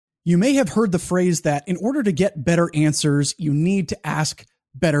You may have heard the phrase that in order to get better answers, you need to ask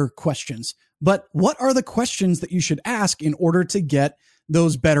better questions. But what are the questions that you should ask in order to get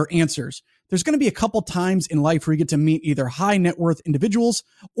those better answers? There's going to be a couple times in life where you get to meet either high net worth individuals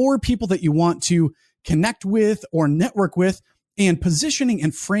or people that you want to connect with or network with, and positioning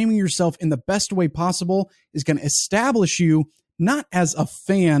and framing yourself in the best way possible is going to establish you not as a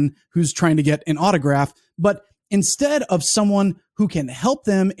fan who's trying to get an autograph, but instead of someone who can help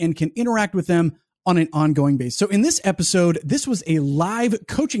them and can interact with them on an ongoing basis. So in this episode, this was a live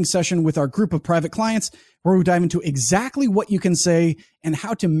coaching session with our group of private clients where we dive into exactly what you can say and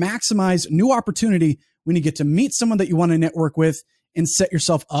how to maximize new opportunity when you get to meet someone that you want to network with and set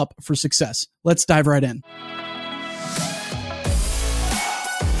yourself up for success. Let's dive right in.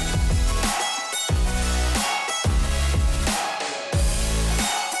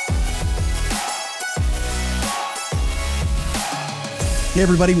 Hey,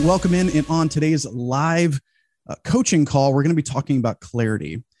 everybody, welcome in. And on today's live coaching call, we're going to be talking about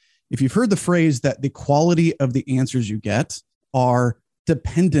clarity. If you've heard the phrase that the quality of the answers you get are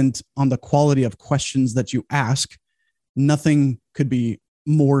dependent on the quality of questions that you ask, nothing could be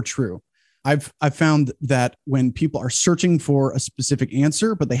more true. I've found that when people are searching for a specific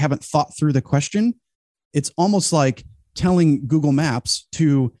answer, but they haven't thought through the question, it's almost like telling Google Maps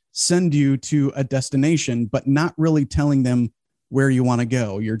to send you to a destination, but not really telling them where you want to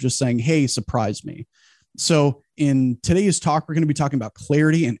go. You're just saying, hey, surprise me. So in today's talk, we're going to be talking about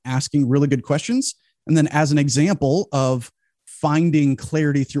clarity and asking really good questions. And then as an example of finding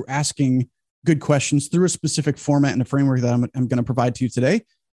clarity through asking good questions through a specific format and a framework that I'm going to provide to you today,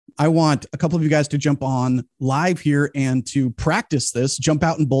 I want a couple of you guys to jump on live here and to practice this, jump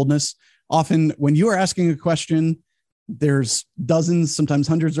out in boldness. Often when you are asking a question, there's dozens, sometimes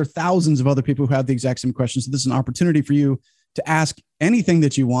hundreds or thousands of other people who have the exact same question. So this is an opportunity for you to ask anything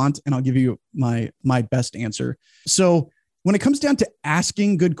that you want, and I'll give you my best answer. So when it comes down to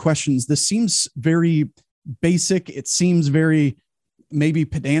asking good questions, this seems very basic. It seems very maybe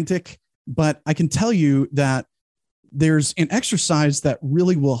pedantic, but I can tell you that there's an exercise that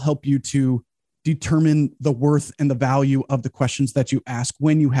really will help you to determine the worth and the value of the questions that you ask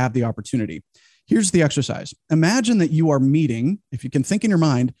when you have the opportunity. Here's the exercise. Imagine that you are meeting, if you can think in your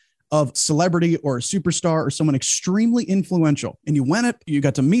mind, of celebrity or a superstar or someone extremely influential. And you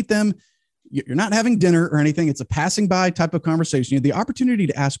got to meet them. You're not having dinner or anything. It's a passing by type of conversation. You have the opportunity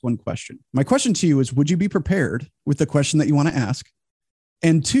to ask one question. My question to you is, would you be prepared with the question that you want to ask?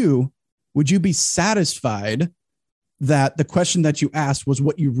 And two, would you be satisfied that the question that you asked was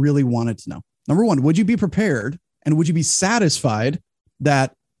what you really wanted to know? Number one, would you be prepared? And would you be satisfied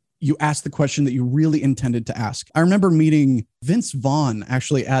that you asked the question that you really intended to ask? I remember meeting Vince Vaughn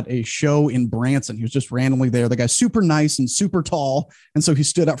actually at a show in Branson. He was just randomly there. The guy's super nice and super tall. And so he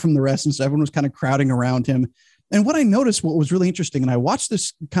stood up from the rest, and so everyone was kind of crowding around him. And what I noticed, what was really interesting, and I watched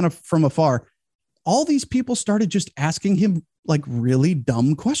this kind of from afar, all these people started just asking him like really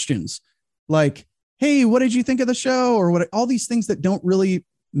dumb questions. Like, hey, what did you think of the show? Or what? All these things that don't really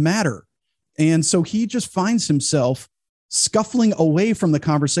matter. And so he just finds himself scuffling away from the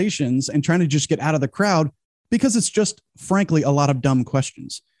conversations and trying to just get out of the crowd because it's just, frankly, a lot of dumb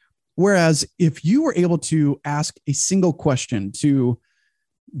questions. Whereas if you were able to ask a single question to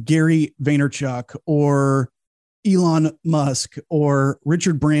Gary Vaynerchuk or Elon Musk or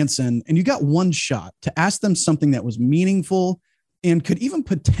Richard Branson, and you got one shot to ask them something that was meaningful and could even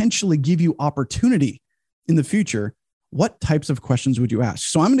potentially give you opportunity in the future, what types of questions would you ask?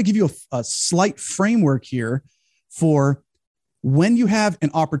 So I'm going to give you a slight framework here for when you have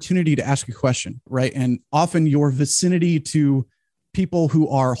an opportunity to ask a question, right? And often your vicinity to people who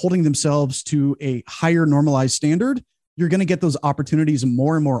are holding themselves to a higher normalized standard, you're going to get those opportunities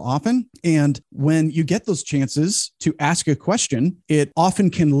more and more often. And when you get those chances to ask a question, it often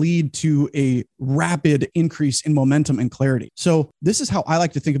can lead to a rapid increase in momentum and clarity. So this is how I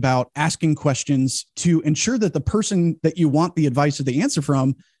like to think about asking questions to ensure that the person that you want the advice or the answer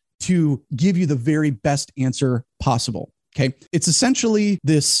from to give you the very best answer possible. Okay. It's essentially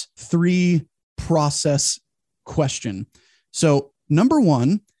this 3-process question. So number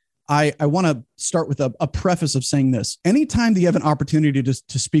one, I want to start with a preface of saying this. Anytime that you have an opportunity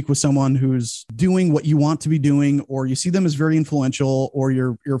to speak with someone who's doing what you want to be doing, or you see them as very influential, or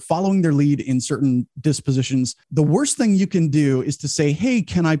you're following their lead in certain dispositions, the worst thing you can do is to say, hey,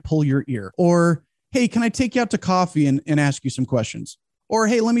 can I pull your ear? Or, hey, can I take you out to coffee and ask you some questions? Or,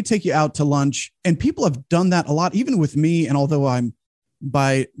 hey, let me take you out to lunch. And people have done that a lot, even with me. And although I'm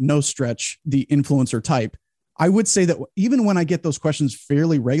by no stretch the influencer type, I would say that even when I get those questions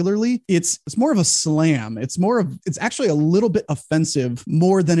fairly regularly, it's more of a slam. It's actually a little bit offensive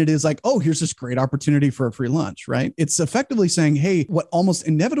more than it is like, oh, here's this great opportunity for a free lunch, right? It's effectively saying, hey, what almost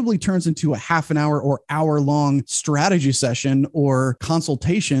inevitably turns into a half an hour or hour long strategy session or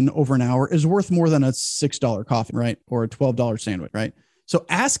consultation over an hour is worth more than a $6 coffee, right? Or a $12 sandwich, right? So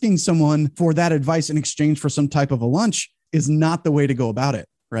asking someone for that advice in exchange for some type of a lunch is not the way to go about it,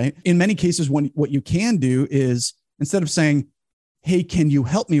 right? In many cases, what you can do is instead of saying, hey, can you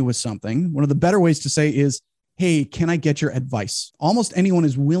help me with something? One of the better ways to say is, hey, can I get your advice? Almost anyone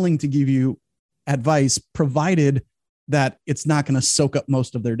is willing to give you advice, provided that it's not going to soak up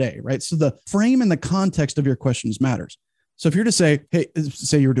most of their day, right? So the frame and the context of your questions matters. So if you're to say, hey,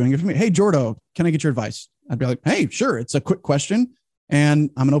 say you were doing it for me, hey, Jordo, can I get your advice? I'd be like, hey, sure. It's a quick question and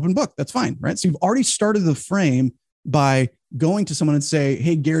I'm an open book. That's fine, right? So you've already started the frame by going to someone and say,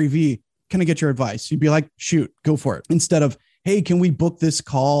 hey, Gary V, can I get your advice? You'd be like, shoot, go for it. Instead of, hey, can we book this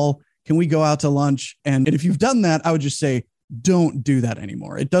call? Can we go out to lunch? And if you've done that, I would just say, don't do that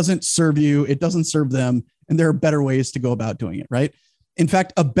anymore. It doesn't serve you. It doesn't serve them. And there are better ways to go about doing it, right? In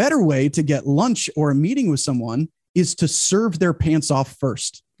fact, a better way to get lunch or a meeting with someone is to serve their pants off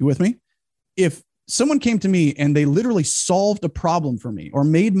first. You with me? If someone came to me and they literally solved a problem for me or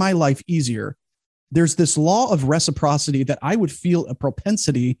made my life easier, there's this law of reciprocity that I would feel a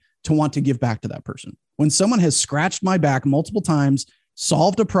propensity to want to give back to that person. When someone has scratched my back multiple times,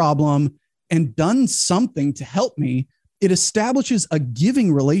 solved a problem, and done something to help me, it establishes a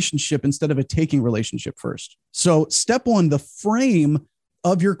giving relationship instead of a taking relationship first. So step one, the frame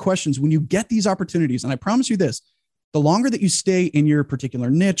of your questions, when you get these opportunities, and I promise you this, the longer that you stay in your particular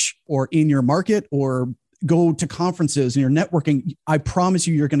niche or in your market or go to conferences and you're networking, I promise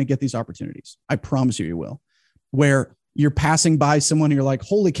you're going to get these opportunities. I promise you will, where you're passing by someone and you're like,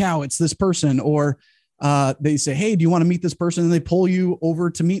 holy cow, it's this person. Or they say, hey, do you want to meet this person? And they pull you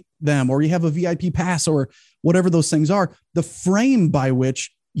over to meet them, or you have a VIP pass or whatever those things are. The frame by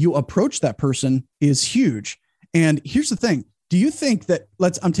which you approach that person is huge. And here's the thing. Do you think that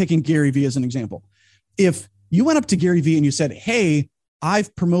I'm taking Gary Vee as an example. If you went up to Gary Vee and you said, hey,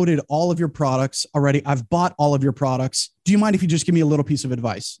 I've promoted all of your products already. I've bought all of your products. Do you mind if you just give me a little piece of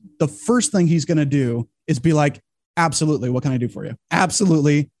advice? The first thing he's going to do is be like, absolutely. What can I do for you?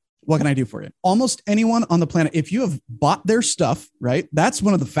 Absolutely. What can I do for you? Almost anyone on the planet, if you have bought their stuff, right? That's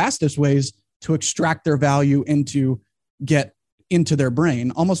one of the fastest ways to extract their value and to get into their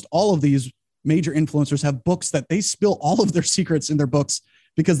brain. Almost all of these major influencers have books that they spill all of their secrets in their books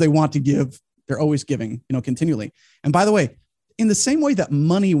because they want to give. They're always giving, continually. And by the way, in the same way that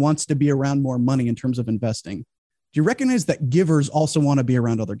money wants to be around more money in terms of investing, do you recognize that givers also want to be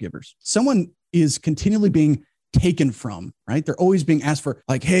around other givers? Someone is continually being taken from, right? They're always being asked for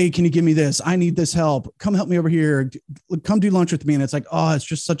like, hey, can you give me this? I need this help. Come help me over here. Come do lunch with me. And it's like, oh, it's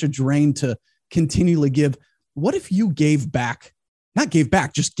just such a drain to continually give. What if you gave back? Not gave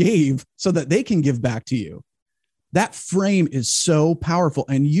back, just gave so that they can give back to you. That frame is so powerful.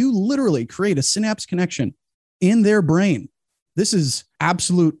 And you literally create a synapse connection in their brain. This is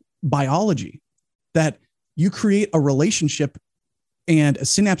absolute biology, that you create a relationship and a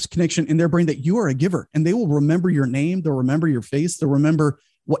synapse connection in their brain that you are a giver, and they will remember your name. They'll remember your face. They'll remember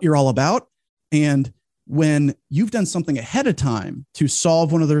what you're all about. And when you've done something ahead of time to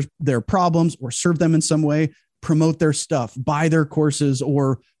solve one of their problems or serve them in some way, promote their stuff, buy their courses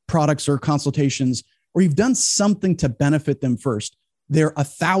or products or consultations, or you've done something to benefit them first, they're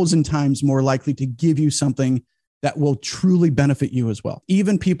 1,000 times more likely to give you something that will truly benefit you as well.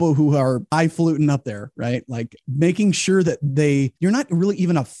 Even people who are highfalutin up there, right? Like making sure that you're not really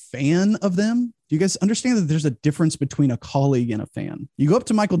even a fan of them. Do you guys understand that there's a difference between a colleague and a fan? You go up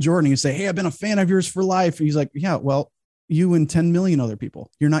to Michael Jordan and you say, hey, I've been a fan of yours for life. And he's like, yeah, well, you and 10 million other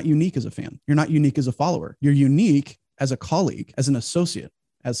people. You're not unique as a fan. You're not unique as a follower. You're unique as a colleague, as an associate,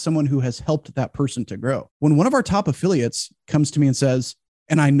 as someone who has helped that person to grow. When one of our top affiliates comes to me and says,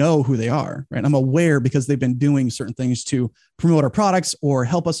 and I know who they are, right? I'm aware because they've been doing certain things to promote our products or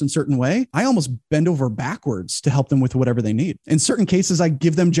help us in a certain way. I almost bend over backwards to help them with whatever they need. In certain cases, I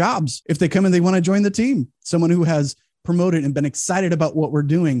give them jobs. If they come and they want to join the team, someone who has promoted and been excited about what we're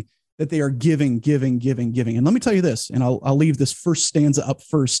doing, that they are giving. And let me tell you this, and I'll leave this first stanza up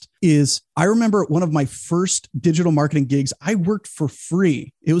first, is I remember one of my first digital marketing gigs, I worked for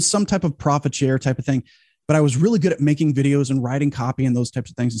free. It was some type of profit share type of thing. But I was really good at making videos and writing copy and those types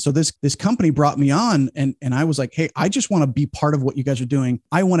of things. And so this company brought me on and I was like, hey, I just want to be part of what you guys are doing.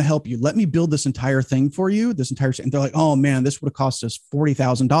 I want to help you. Let me build this entire thing for you, and they're like, oh man, this would have cost us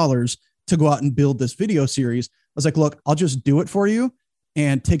 $40,000 to go out and build this video series. I was like, look, I'll just do it for you.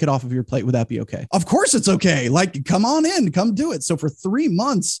 and take it off of your plate. Would that be okay? Of course it's okay. Like, come on in, come do it. So for 3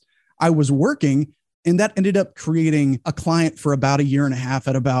 months, I was working, and that ended up creating a client for about a year and a half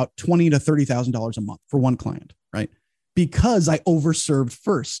at about $20,000 to $30,000 a month for one client, right? Because I overserved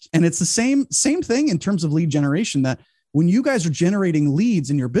first. And it's the same thing in terms of lead generation, that when you guys are generating leads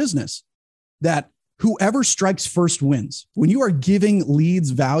in your business, that whoever strikes first wins. When you are giving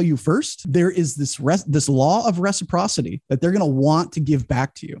leads value first, there is this law of reciprocity that they're going to want to give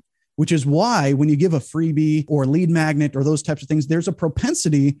back to you, which is why when you give a freebie or lead magnet or those types of things, there's a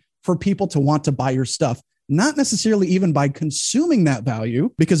propensity for people to want to buy your stuff, not necessarily even by consuming that value,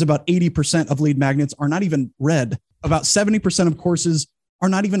 because about 80% of lead magnets are not even read. About 70% of courses are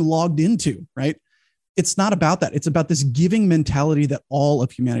not even logged into, right? It's not about that. It's about this giving mentality that all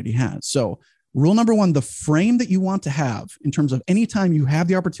of humanity has. So rule number 1, the frame that you want to have in terms of anytime you have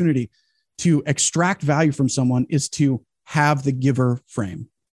the opportunity to extract value from someone is to have the giver frame.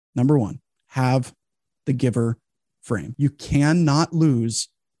 Number 1, have the giver frame. You cannot lose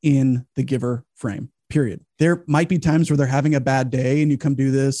in the giver frame, period. There might be times where they're having a bad day and you come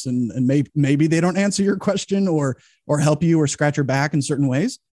do this and maybe they don't answer your question or help you or scratch your back in certain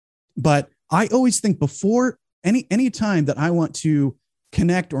ways. But I always think before any time that I want to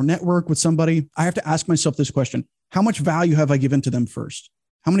connect or network with somebody, I have to ask myself this question: how much value have I given to them first?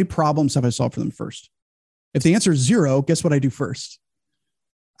 How many problems have I solved for them first? If the answer is 0, guess what I do first?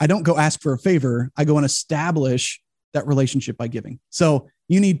 I don't go ask for a favor. I go and establish that relationship by giving. So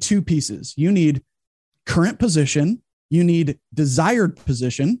you need 2 pieces. You need current position, you need desired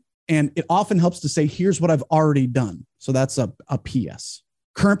position, and it often helps to say, here's what I've already done. So that's a PS.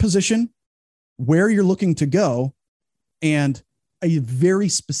 Current position, where you're looking to go, and a very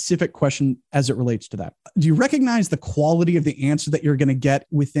specific question as it relates to that. Do you recognize the quality of the answer that you're going to get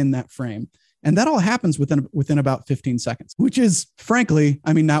within that frame? And that all happens within about 15 seconds, which is frankly,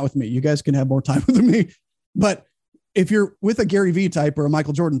 I mean, not with me. You guys can have more time with me, but if you're with a Gary Vee type or a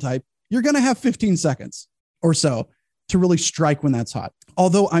Michael Jordan type, you're going to have 15 seconds or so to really strike when that's hot.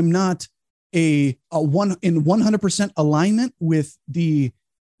 Although I'm not in 100% alignment with the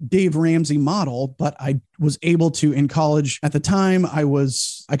Dave Ramsey model, but I was able to, in college at the time, I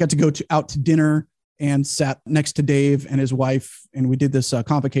got to go out to dinner and sat next to Dave and his wife, and we did this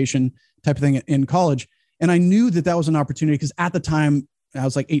convocation type of thing in college. And I knew that was an opportunity because at the time I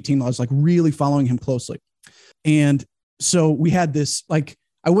was like 18, I was like really following him closely. And so we had this, like,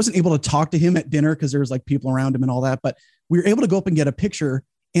 I wasn't able to talk to him at dinner because there was like people around him and all that, but we were able to go up and get a picture.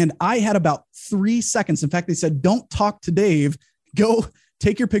 And I had about 3 seconds. In fact, they said, don't talk to Dave, go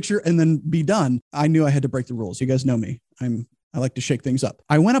take your picture and then be done. I knew I had to break the rules. You guys know me. I like to shake things up.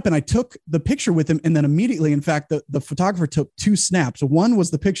 I went up and I took the picture with him. And then immediately, in fact, the photographer took 2 snaps. One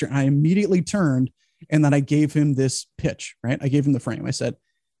was the picture, and I immediately turned and then I gave him this pitch, right? I gave him the frame. I said,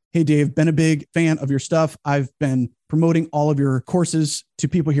 hey, Dave, been a big fan of your stuff. I've been promoting all of your courses to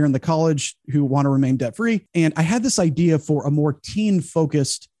people here in the college who want to remain debt-free. And I had this idea for a more teen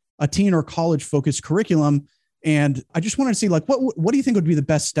or college focused curriculum. And I just wanted to see, like, what do you think would be the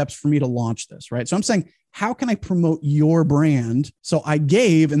best steps for me to launch this, right? So I'm saying, how can I promote your brand? So I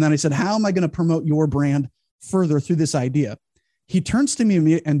gave, and then I said, how am I going to promote your brand further through this idea? He turns to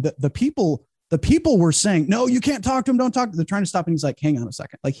me and the people were saying, no, you can't talk to him. Don't talk. They're trying to stop him. He's like, hang on a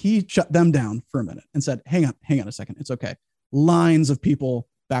second. Like, he shut them down for a minute and said, hang on a second. It's okay. Lines of people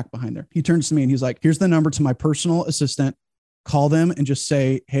back behind there. He turns to me and he's like, here's the number to my personal assistant. Call them and just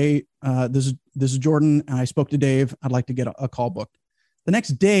say, hey, this is Jordan. And I spoke to Dave. I'd like to get a call booked. The next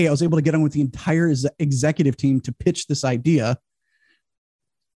day, I was able to get on with the entire executive team to pitch this idea.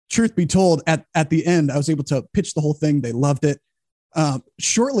 Truth be told, at the end, I was able to pitch the whole thing. They loved it.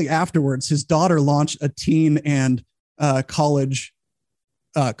 Shortly afterwards, his daughter launched a teen and college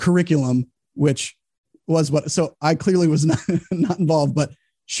curriculum, which was so I clearly was not involved, but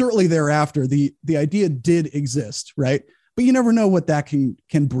shortly thereafter, the idea did exist, right? But you never know what that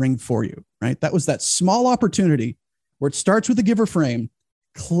can bring for you, right? That was that small opportunity where it starts with a giver frame,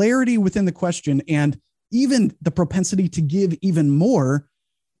 clarity within the question, and even the propensity to give even more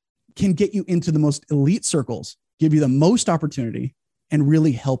can get you into the most elite circles, give you the most opportunity, and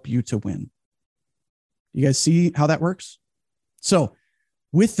really help you to win. You guys see how that works? So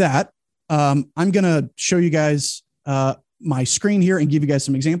with that, I'm going to show you guys my screen here and give you guys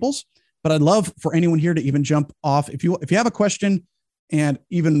some examples, but I'd love for anyone here to even jump off. If you have a question, and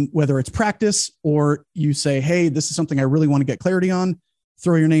even whether it's practice or you say, hey, this is something I really want to get clarity on,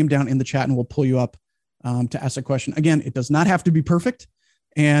 throw your name down in the chat and we'll pull you up to ask a question. Again, it does not have to be perfect,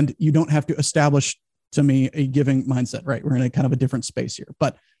 and you don't have to establish to me a giving mindset, right? We're in a kind of a different space here,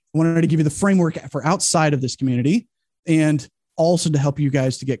 but I wanted to give you the framework for outside of this community. And also to help you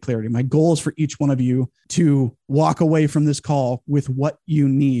guys to get clarity. My goal is for each one of you to walk away from this call with what you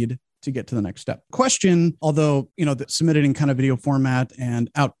need to get to the next step. Question, although, submitted in kind of video format and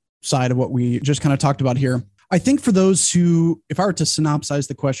outside of what we just kind of talked about here. I think for those who, if I were to synopsize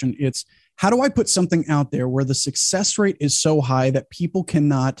the question, it's how do I put something out there where the success rate is so high that people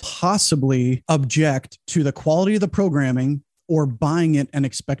cannot possibly object to the quality of the programming or buying it and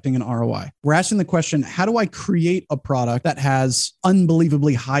expecting an ROI? We're asking the question, how do I create a product that has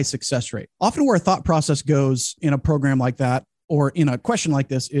unbelievably high success rate? Often where a thought process goes in a program like that, or in a question like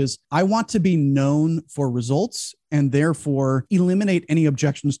this, is I want to be known for results and therefore eliminate any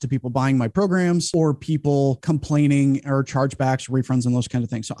objections to people buying my programs or people complaining or chargebacks, refunds, and those kinds of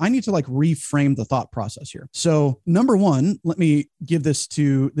things. So I need to reframe the thought process here. So number one, let me give this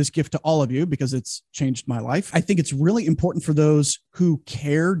gift to all of you because it's changed my life. I think it's really important for those who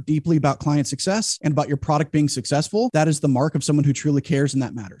care deeply about client success and about your product being successful. That is the mark of someone who truly cares, and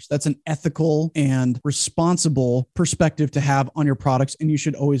that matters. That's an ethical and responsible perspective to have on your products, and you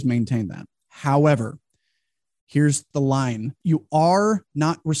should always maintain that. However, here's the line. You are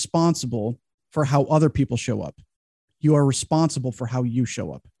not responsible for how other people show up. You are responsible for how you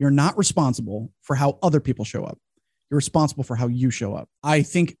show up. You're not responsible for how other people show up. You're responsible for how you show up. I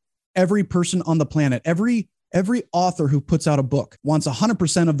think every person on the planet, every author who puts out a book wants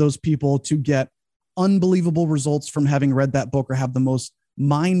 100% of those people to get unbelievable results from having read that book or have the most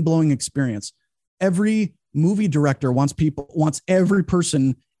mind-blowing experience. Every movie director wants every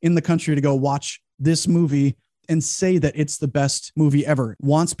person in the country to go watch this movie and say that it's the best movie ever.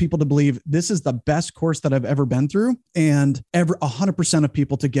 Wants people to believe this is the best course that I've ever been through, and 100% of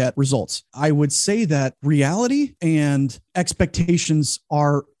people to get results. I would say that reality and expectations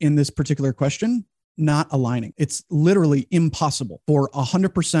are, in this particular question, not aligning. It's literally impossible for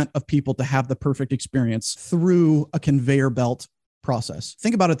 100% of people to have the perfect experience through a conveyor belt process.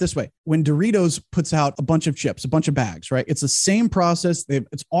 Think about it this way. When Doritos puts out a bunch of chips, a bunch of bags, right? It's the same process.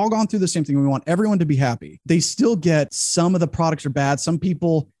 It's all gone through the same thing. We want everyone to be happy. They still get some of the products are bad. Some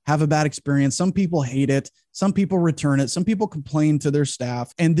people have a bad experience. Some people hate it. Some people return it. Some people complain to their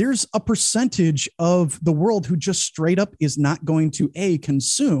staff. And there's a percentage of the world who just straight up is not going to A,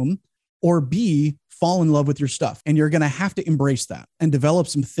 consume, or B, fall in love with your stuff. And you're going to have to embrace that and develop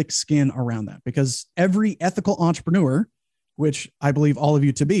some thick skin around that, because every ethical entrepreneur, which I believe all of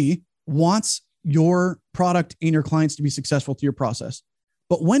you to be, wants your product and your clients to be successful through your process.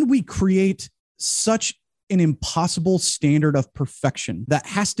 But when we create such an impossible standard of perfection that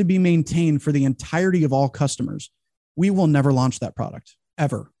has to be maintained for the entirety of all customers, we will never launch that product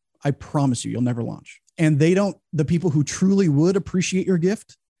ever. I promise you'll never launch. And the people who truly would appreciate your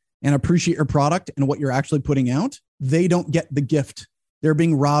gift and appreciate your product and what you're actually putting out, they don't get the gift. They're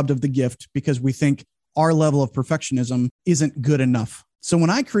being robbed of the gift because we think our level of perfectionism isn't good enough. So when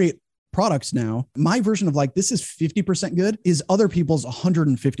I create products now, my version of this is 50% good is other people's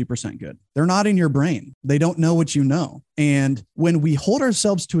 150% good. They're not in your brain. They don't know what you know. And when we hold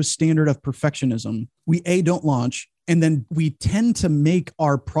ourselves to a standard of perfectionism, we don't launch. And then we tend to make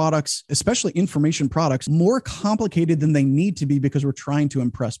our products, especially information products, more complicated than they need to be because we're trying to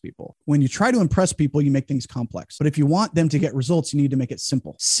impress people. When you try to impress people, you make things complex. But if you want them to get results, you need to make it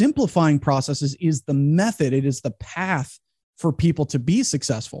simple. Simplifying processes is the method. It is the path for people to be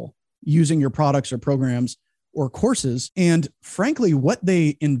successful using your products or programs or courses. And frankly, what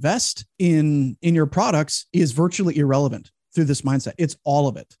they invest in your products is virtually irrelevant through this mindset. It's all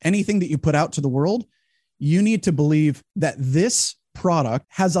of it. Anything that you put out to the world, you need to believe that this product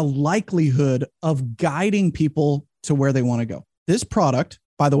has a likelihood of guiding people to where they want to go. This product,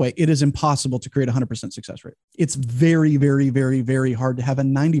 by the way, it is impossible to create a 100% success rate. It's very, very, very, very hard to have a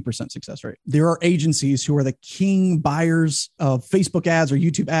 90% success rate. There are agencies who are the king buyers of Facebook ads or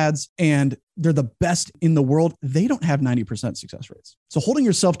YouTube ads, and they're the best in the world. They don't have 90% success rates. So holding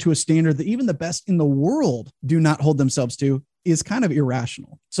yourself to a standard that even the best in the world do not hold themselves to is kind of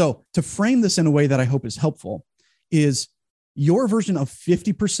irrational. So to frame this in a way that I hope is helpful is your version of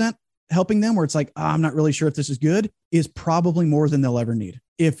 50% helping them where it's I'm not really sure if this is good is probably more than they'll ever need.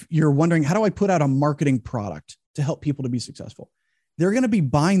 If you're wondering, how do I put out a marketing product to help people to be successful? They're going to be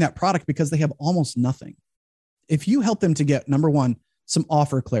buying that product because they have almost nothing. If you help them to get, number one, some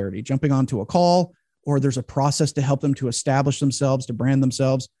offer clarity, jumping onto a call, or there's a process to help them to establish themselves, to brand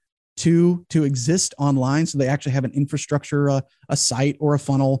themselves, to exist online. So they actually have an infrastructure, a site or a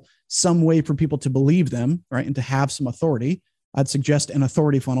funnel, some way for people to believe them, right? And to have some authority. I'd suggest an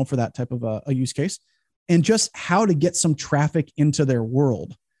authority funnel for that type of a use case. And just how to get some traffic into their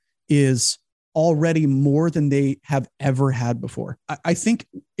world is already more than they have ever had before. I think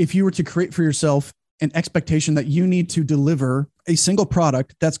if you were to create for yourself an expectation that you need to deliver a single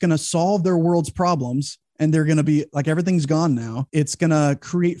product that's going to solve their world's problems. And they're going to be like, everything's gone now. It's going to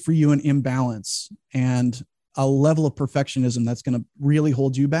create for you an imbalance and a level of perfectionism that's going to really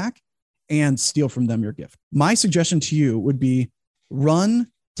hold you back and steal from them your gift. My suggestion to you would be run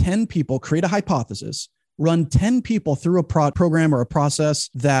 10 people, create a hypothesis, run 10 people through a program or a process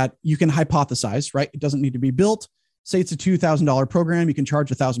that you can hypothesize, right? It doesn't need to be built. Say it's a $2,000 program. You can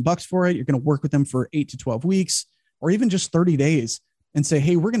charge $1,000 for it. You're going to work with them for 8 to 12 weeks, or even just 30 days and say,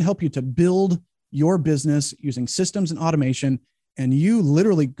 hey, we're going to help you to build your business using systems and automation. And you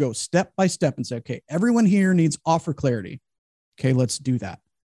literally go step by step and say, okay, everyone here needs offer clarity. Okay, let's do that.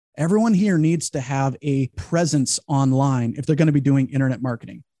 Everyone here needs to have a presence online if they're going to be doing internet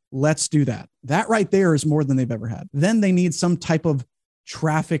marketing. Let's do that. That right there is more than they've ever had. Then they need some type of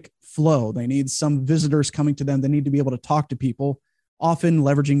traffic flow. They need some visitors coming to them. They need to be able to talk to people, often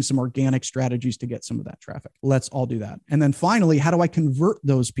leveraging some organic strategies to get some of that traffic. Let's all do that. And then finally, how do I convert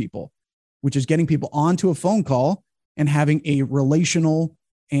those people? Which is getting people onto a phone call and having a relational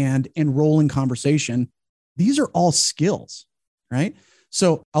and enrolling conversation. These are all skills, right?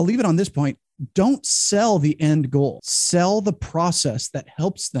 So I'll leave it on this point. Don't sell the end goal. Sell the process that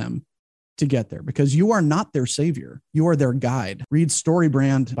helps them to get there, because you are not their savior. You are their guide. Read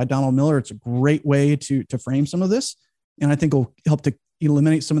StoryBrand by Donald Miller. It's a great way to frame some of this. And I think it'll help to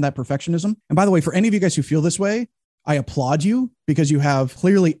eliminate some of that perfectionism. And by the way, for any of you guys who feel this way, I applaud you, because you have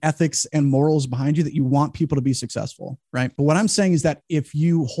clearly ethics and morals behind you that you want people to be successful, right? But what I'm saying is that if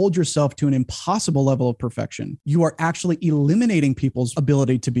you hold yourself to an impossible level of perfection, you are actually eliminating people's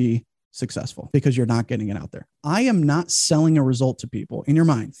ability to be successful because you're not getting it out there. I am not selling a result to people. In your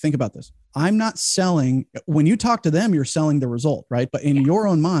mind, think about this. I'm not selling, when you talk to them, you're selling the result, right? But in your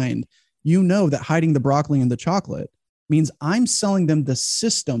own mind, you know that hiding the broccoli and the chocolate means I'm selling them the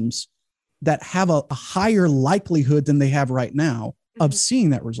systems that have a higher likelihood than they have right now of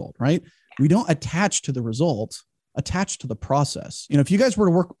seeing that result, right? We don't attach to the result, attach to the process. You know, if you guys were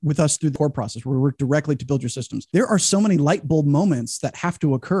to work with us through the core process, where we work directly to build your systems, there are so many light bulb moments that have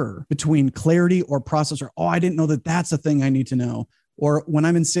to occur between clarity or process, or, oh, I didn't know that that's a thing I need to know. Or when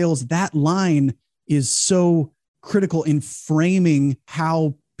I'm in sales, that line is so critical in framing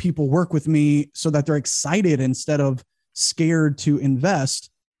how people work with me so that they're excited instead of scared to invest.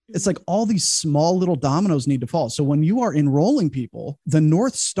 It's like all these small little dominoes need to fall. So when you are enrolling people, the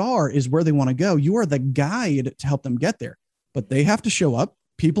North Star is where they want to go. You are the guide to help them get there, but they have to show up.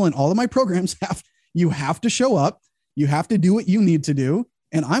 People in all of my programs you have to show up. You have to do what you need to do.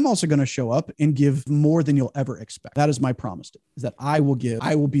 And I'm also going to show up and give more than you'll ever expect. That is my promise, is that I will give.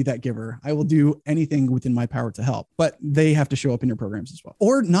 I will be that giver. I will do anything within my power to help, but they have to show up in your programs as well,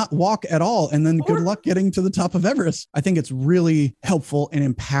 or not walk at all. And then good luck getting to the top of Everest. I think it's really helpful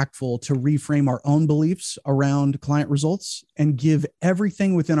and impactful to reframe our own beliefs around client results and give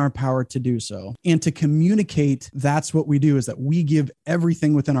everything within our power to do so. And to communicate, that's what we do, is that we give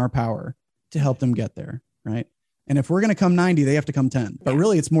everything within our power to help them get there, right? And if we're going to come 90, they have to come 10. But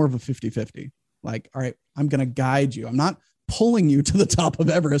really, it's more of a 50-50. Like, all right, I'm going to guide you. I'm not pulling you to the top of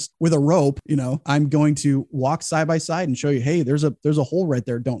Everest with a rope. You know, I'm going to walk side by side and show you, hey, there's a hole right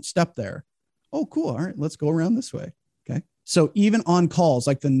there. Don't step there. Oh, cool. All right, let's go around this way. Okay. So even on calls,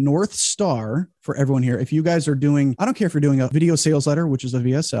 like the North Star for everyone here, if you guys are doing, I don't care if you're doing a video sales letter, which is a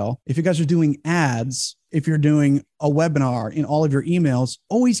VSL, if you guys are doing ads, if you're doing a webinar, in all of your emails,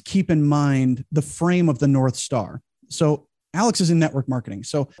 always keep in mind the frame of the North Star. So Alex is in network marketing.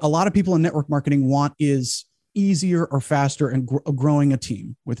 So a lot of people in network marketing want is easier or faster and growing a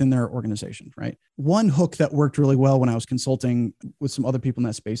team within their organization, right? One hook that worked really well when I was consulting with some other people in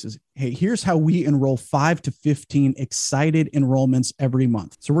that space is, hey, here's how we enroll 5 to 15 excited enrollments every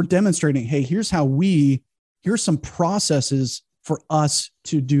month. So we're demonstrating, hey, here's some processes for us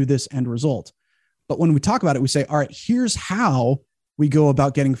to do this end result. But when we talk about it, we say, all right, here's how we go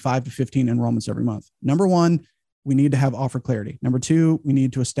about getting 5 to 15 enrollments every month. Number one, we need to have offer clarity. Number two, we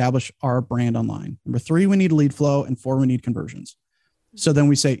need to establish our brand online. Number three, we need lead flow. And 4, we need conversions. So then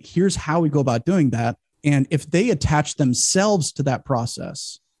we say, here's how we go about doing that. And if they attach themselves to that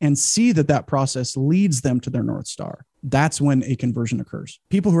process and see that that process leads them to their North Star, that's when a conversion occurs.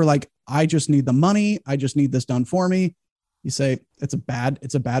 People who are like, I just need the money. I just need this done for me. You say, it's a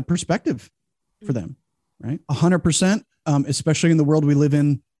bad perspective for them, right? 100%, especially in the world we live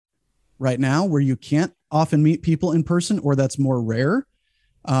in right now, where you can't often meet people in person, or that's more rare.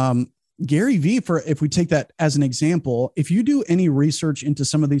 Gary Vee, if we take that as an example, if you do any research into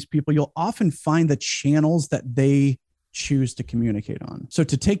some of these people, you'll often find the channels that they choose to communicate on. So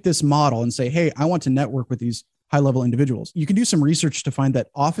to take this model and say, hey, I want to network with these high-level individuals. You can do some research to find that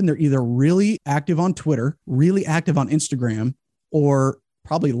often they're either really active on Twitter, really active on Instagram, or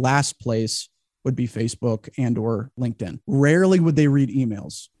probably last place would be Facebook and or LinkedIn. Rarely would they read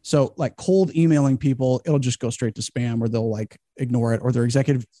emails. So like cold emailing people, it'll just go straight to spam, or they'll like ignore it, or their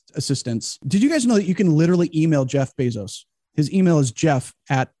executive assistants. Did you guys know that you can literally email Jeff Bezos? His email is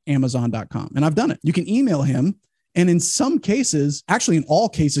jeff@amazon.com. And I've done it. You can email him. And in some cases, actually in all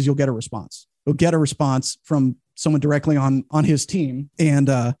cases, you'll get a response. You'll get a response from someone directly on his team. And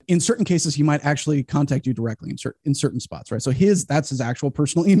in certain cases, he might actually contact you directly in certain spots, right? So that's his actual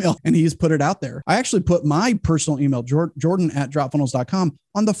personal email, and he's put it out there. I actually put my personal email, Jordan@dropfunnels.com,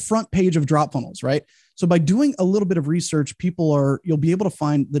 on the front page of DropFunnels, right? So by doing a little bit of research, you'll be able to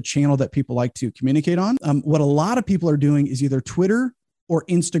find the channel that people like to communicate on. What a lot of people are doing is either Twitter or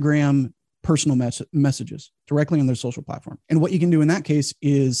Instagram personal messages directly on their social platform. And what you can do in that case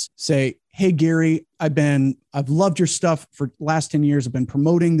is say, hey, Gary, I've loved your stuff for the last 10 years. I've been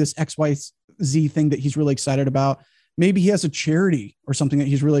promoting this XYZ thing that he's really excited about. Maybe he has a charity or something that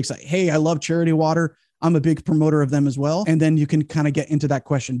he's really excited. Hey, I love Charity Water. I'm a big promoter of them as well. And then you can kind of get into that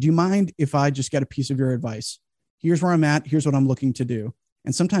question. Do you mind if I just get a piece of your advice? Here's where I'm at. Here's what I'm looking to do.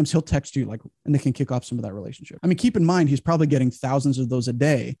 And sometimes he'll text you and they can kick off some of that relationship. I mean, keep in mind, he's probably getting thousands of those a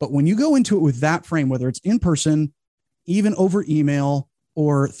day. But when you go into it with that frame, whether it's in person, even over email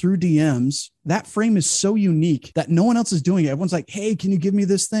or through DMs, that frame is so unique that no one else is doing it. Everyone's like, hey, can you give me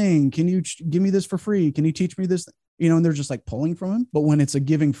this thing? Can you give me this for free? Can you teach me this? And they're just like pulling from him. But when it's a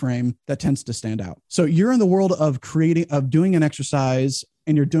giving frame, that tends to stand out. So you're in the world of doing an exercise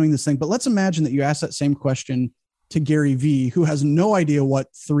and you're doing this thing. But let's imagine that you ask that same question to Gary V, who has no idea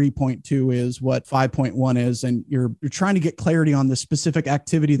what 3.2 is, what 5.1 is, and you're trying to get clarity on the specific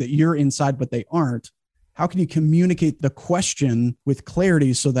activity that you're inside, but they aren't. How can you communicate the question with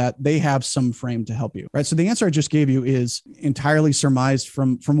clarity so that they have some frame to help you, right? So the answer I just gave you is entirely surmised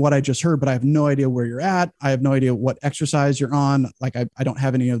from what I just heard, but I have no idea where you're at. I have no idea what exercise you're on. Like I don't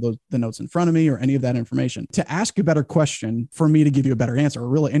have any of the notes in front of me or any of that information. To ask a better question for me to give you a better answer, or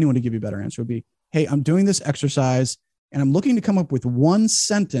really anyone to give you a better answer, would be, hey, I'm doing this exercise and I'm looking to come up with one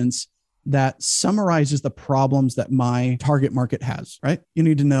sentence that summarizes the problems that my target market has, right? You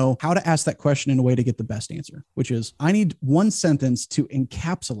need to know how to ask that question in a way to get the best answer, which is I need one sentence to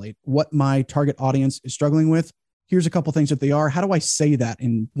encapsulate what my target audience is struggling with. Here's a couple things that they are. How do I say that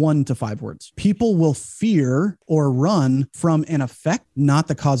in 1 to 5 words? People will fear or run from an effect, not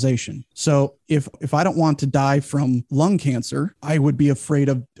the causation. So if I don't want to die from lung cancer, I would be afraid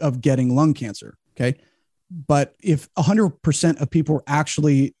of getting lung cancer, okay? But if 100% of people were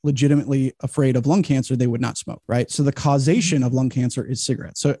actually legitimately afraid of lung cancer, they would not smoke, right? So the causation of lung cancer is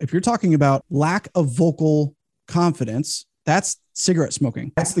cigarettes. So if you're talking about lack of vocal confidence, that's cigarette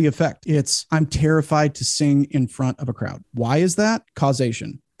smoking. That's the effect. I'm terrified to sing in front of a crowd. Why is that?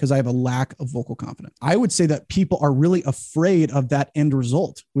 Causation. Because I have a lack of vocal confidence. I would say that people are really afraid of that end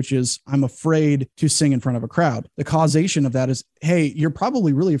result, which is I'm afraid to sing in front of a crowd. The causation of that is, hey, you're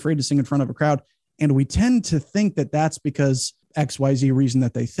probably really afraid to sing in front of a crowd. And we tend to think that that's because XYZ reason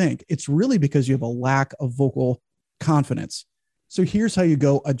that they think. It's really because you have a lack of vocal confidence. So here's how you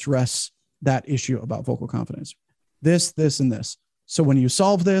go address that issue about vocal confidence. This, and this. So when you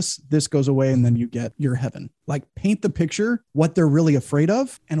solve this goes away and then you get your heaven. Like paint the picture, what they're really afraid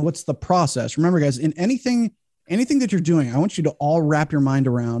of and what's the process. Remember guys, in anything that you're doing, I want you to all wrap your mind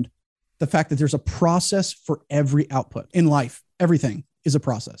around the fact that there's a process for every output in life. Everything is a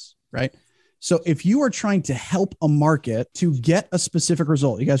process, right? So if you are trying to help a market to get a specific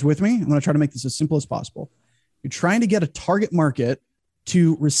result, you guys with me? I'm going to try to make this as simple as possible. You're trying to get a target market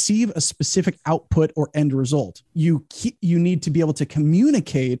to receive a specific output or end result. You need to be able to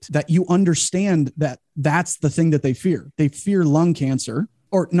communicate that you understand that that's the thing that they fear. They fear lung cancer,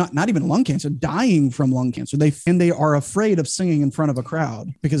 or not even lung cancer, dying from lung cancer. They are afraid of singing in front of a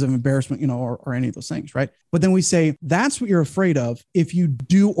crowd because of embarrassment, or any of those things, right? But then we say, that's what you're afraid of. If you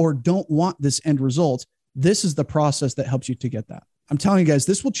do or don't want this end result, this is the process that helps you to get that. I'm telling you guys,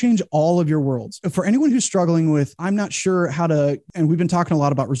 this will change all of your worlds. For anyone who's struggling with, I'm not sure how to, and we've been talking a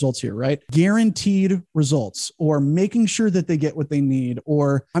lot about results here, right? Guaranteed results, or making sure that they get what they need,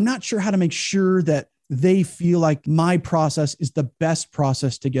 or I'm not sure how to make sure that they feel like my process is the best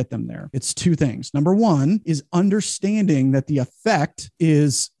process to get them there. It's 2 things. Number 1 is understanding that the effect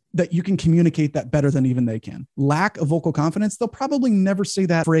is that you can communicate that better than even they can. Lack of vocal confidence, they'll probably never say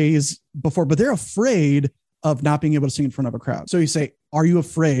that phrase before, but they're afraid of not being able to sing in front of a crowd. So you say, are you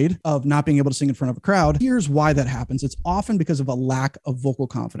afraid of not being able to sing in front of a crowd? Here's why that happens. It's often because of a lack of vocal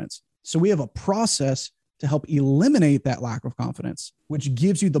confidence. So we have a process to help eliminate that lack of confidence, which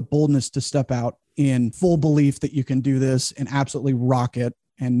gives you the boldness to step out in full belief that you can do this and absolutely rock it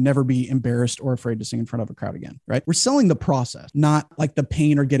and never be embarrassed or afraid to sing in front of a crowd again, right? We're selling the process, not like the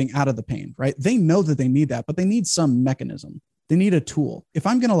pain or getting out of the pain, right? They know that they need that, but they need some mechanism. They need a tool. If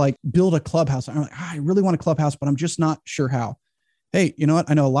I'm going to like build a clubhouse, I'm like, I really want a clubhouse, but I'm just not sure how. Hey, you know what?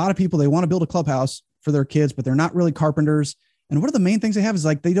 I know a lot of people, they want to build a clubhouse for their kids, but they're not really carpenters. And one of the main things they have is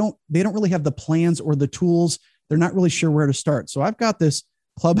like, they don't really have the plans or the tools. They're not really sure where to start. So I've got this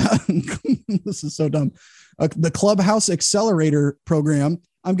clubhouse. This is so dumb. The Clubhouse Accelerator program.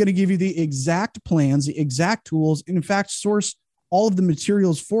 I'm going to give you the exact plans, the exact tools, and in fact, source all of the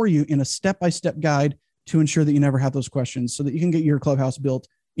materials for you in a step-by-step guide to ensure that you never have those questions so that you can get your clubhouse built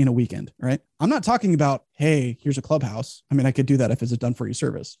in a weekend, right? I'm not talking about, hey, here's a clubhouse. I mean, I could do that if it's a done for you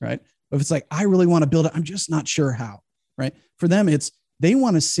service, right? But if it's like, I really want to build it, I'm just not sure how, right? For them, it's, they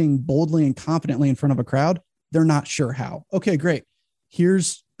want to sing boldly and confidently in front of a crowd. They're not sure how. Okay, great.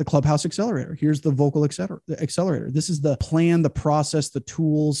 Here's the Clubhouse Accelerator. Here's the Vocal Accelerator. This is the plan, the process, the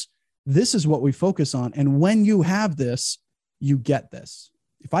tools. This is what we focus on. And when you have this, you get this.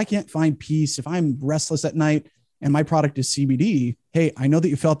 If I can't find peace, if I'm restless at night and my product is CBD, hey, I know that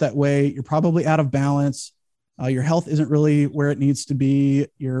you felt that way. You're probably out of balance. Your health isn't really where it needs to be.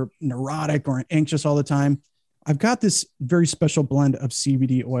 You're neurotic or anxious all the time. I've got this very special blend of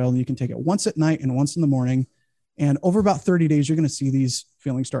CBD oil, and you can take it once at night and once in the morning. And over about 30 days, you're going to see these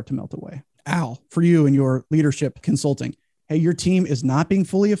feelings start to melt away. Al, for you and your leadership consulting, hey, your team is not being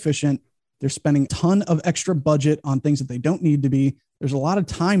fully efficient. They're spending a ton of extra budget on things that they don't need to be. There's a lot of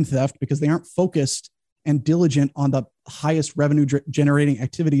time theft because they aren't focused and diligent on the highest revenue generating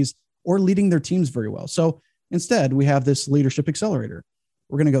activities or leading their teams very well. So instead, we have this leadership accelerator.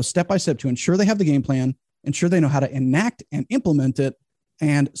 We're going to go step by step to ensure they have the game plan, ensure they know how to enact and implement it,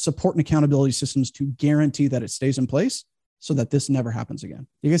 and support and accountability systems to guarantee that it stays in place so that this never happens again.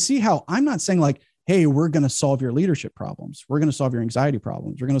 You can see how I'm not saying like, hey, we're going to solve your leadership problems. We're going to solve your anxiety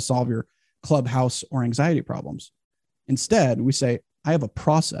problems. We're going to solve your clubhouse or anxiety problems. Instead, we say, I have a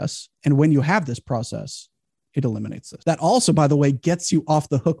process. And when you have this process, it eliminates this. That also, by the way, gets you off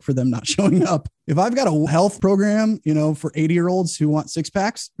the hook for them not showing up. If I've got a health program, for 80-year-olds who want six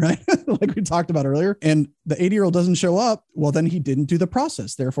packs, right? Like we talked about earlier, and the 80-year-old doesn't show up, well, then he didn't do the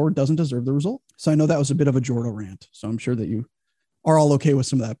process. Therefore, doesn't deserve the result. So I know that was a bit of a Jordo rant. So I'm sure that you are all okay with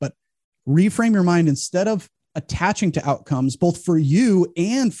some of that, but reframe your mind. Instead of attaching to outcomes, both for you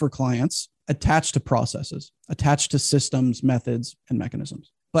and for clients, attach to processes, attach to systems, methods, and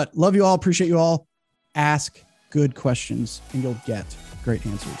mechanisms. But love you all. Appreciate you all. Ask good questions and you'll get great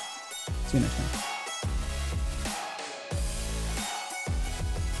answers. See you next time.